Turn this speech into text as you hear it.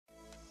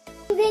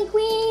Kings and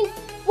queens,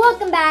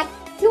 welcome back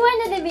to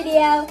another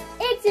video.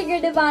 It's your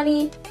girl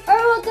Vannie, or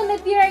welcome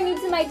if you're new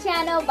to my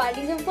channel.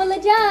 Vannies are full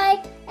of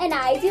joy, and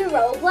I do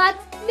Roblox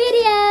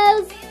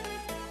videos.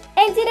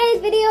 In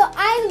today's video,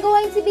 I'm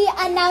going to be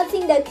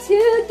announcing the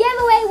 2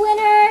 giveaway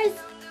winners.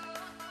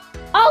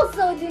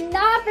 Also, do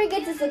not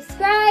forget to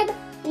subscribe,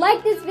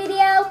 like this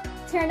video,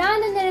 turn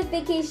on the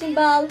notification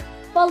bell,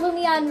 follow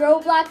me on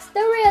Roblox, The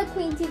Real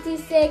Queen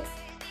 226.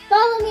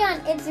 Follow me on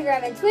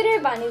Instagram and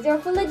Twitter, Vannies are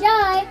full of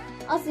joy.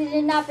 Also,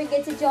 do not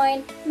forget to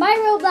join my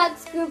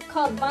Roblox group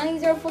called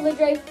Vannies are full of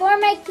joy for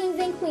my kings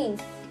and queens,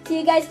 so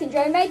you guys can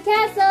join my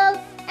castle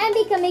and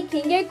become a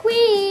king or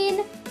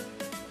queen.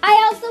 I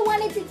also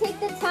wanted to take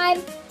the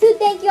time to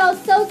thank you all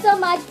so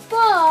much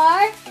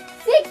for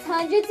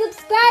 600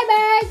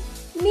 subscribers.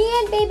 Me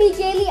and baby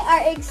Jaylee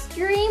are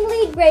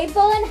extremely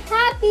grateful and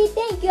happy.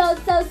 Thank you all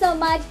so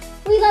much.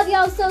 We love you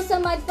all so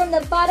much from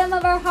the bottom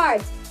of our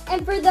hearts.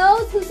 And for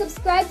those who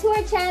subscribed to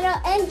our channel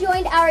and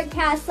joined our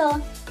castle,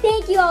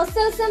 thank you all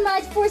so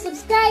much for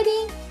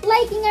subscribing,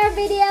 liking our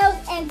videos,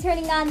 and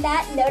turning on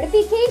that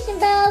notification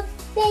bell.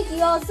 Thank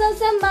you all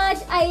so much.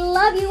 I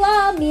love you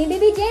all. Me and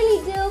baby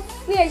Jaylee do.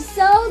 We are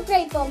so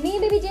grateful. Me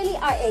and baby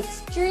Jaylee are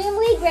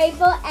extremely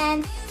grateful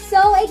and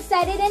so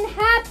excited and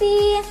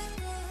happy.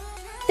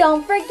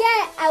 Don't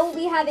forget, I will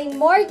be having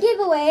more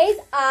giveaways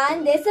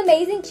on this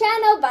amazing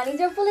channel, Vannies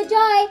are full of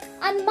joy,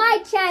 on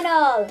my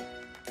channel.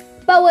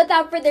 But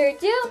without further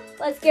ado,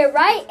 let's get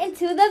right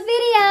into the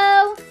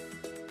video.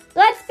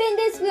 Let's spin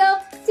this wheel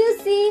to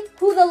see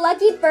who the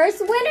lucky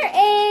first winner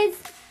is.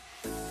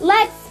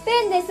 Let's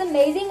spin this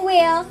amazing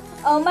wheel.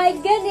 Oh my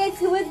goodness,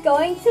 who is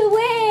going to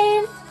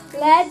win?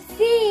 Let's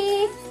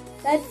see.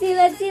 Let's see.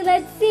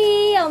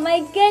 Oh my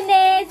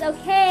goodness.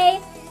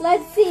 Okay,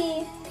 let's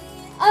see.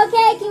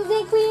 Okay, kings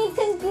and queens,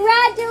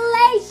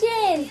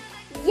 congratulations!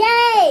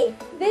 Yay!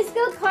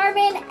 Visco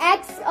Carmen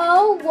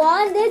XO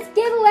won this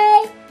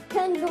giveaway.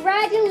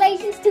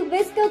 Congratulations to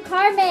Visco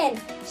Carmen.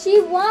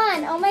 She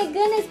won. Oh my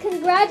goodness,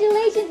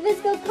 congratulations,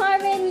 Visco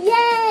Carmen.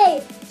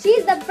 Yay!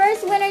 She's the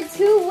first winner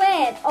to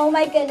win. Oh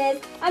my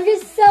goodness, I'm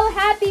just so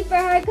happy for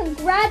her.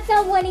 Congrats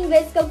on winning,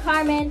 Visco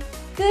Carmen.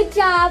 Good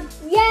job.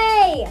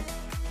 Yay!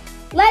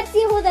 Let's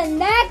see who the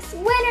next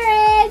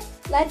winner is.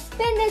 Let's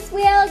spin this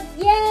wheel.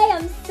 Yay,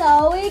 I'm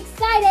so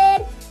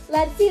excited.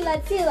 Let's see.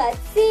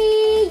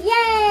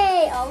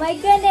 Yay! Oh my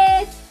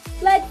goodness.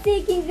 Let's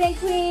see, kings and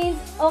queens.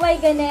 Oh my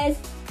goodness.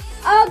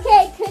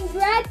 Okay,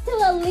 congrats to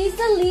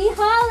Elisa Lee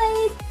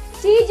Hollis.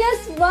 She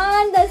just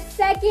won the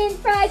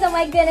second prize. Oh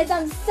my goodness,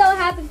 I'm so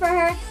happy for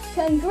her.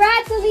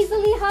 Congrats, Elisa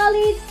Lee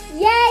Hollis.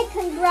 Yay,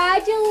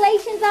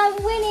 congratulations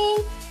on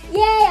winning.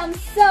 Yay, I'm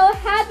so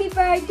happy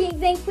for her,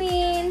 kings and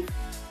queens.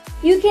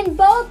 You can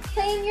both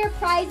claim your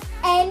prize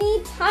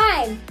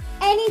anytime.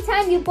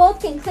 Anytime you both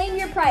can claim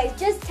your prize.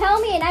 Just tell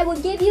me and I will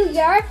give you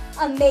your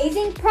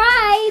amazing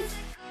prize.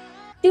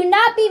 Do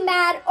not be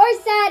mad or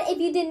sad if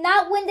you did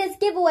not win this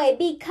giveaway,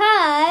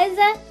 because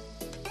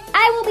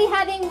I will be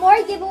having more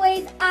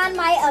giveaways on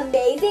my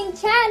amazing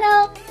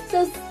channel.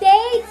 So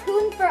stay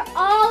tuned for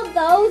all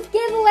those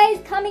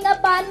giveaways coming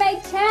up on my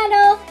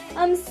channel.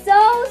 I'm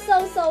so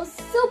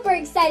super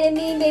excited.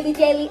 Me and baby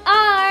Jaylee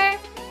are.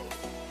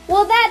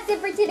 Well, that's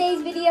it for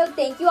today's video.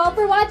 Thank you all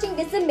for watching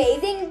this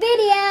amazing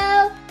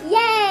video.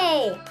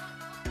 Yay!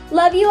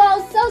 Love you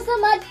all so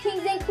much,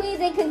 kings and queens,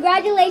 and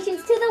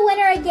congratulations to the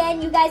winner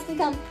again. You guys can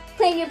come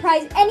claim your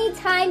prize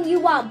anytime you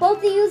want. Both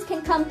of you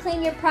can come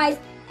claim your prize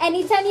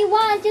anytime you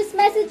want. Just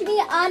message me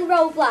on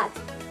Roblox.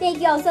 Thank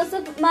you all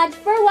so much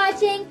for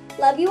watching.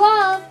 Love you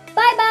all.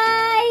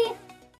 Bye-bye.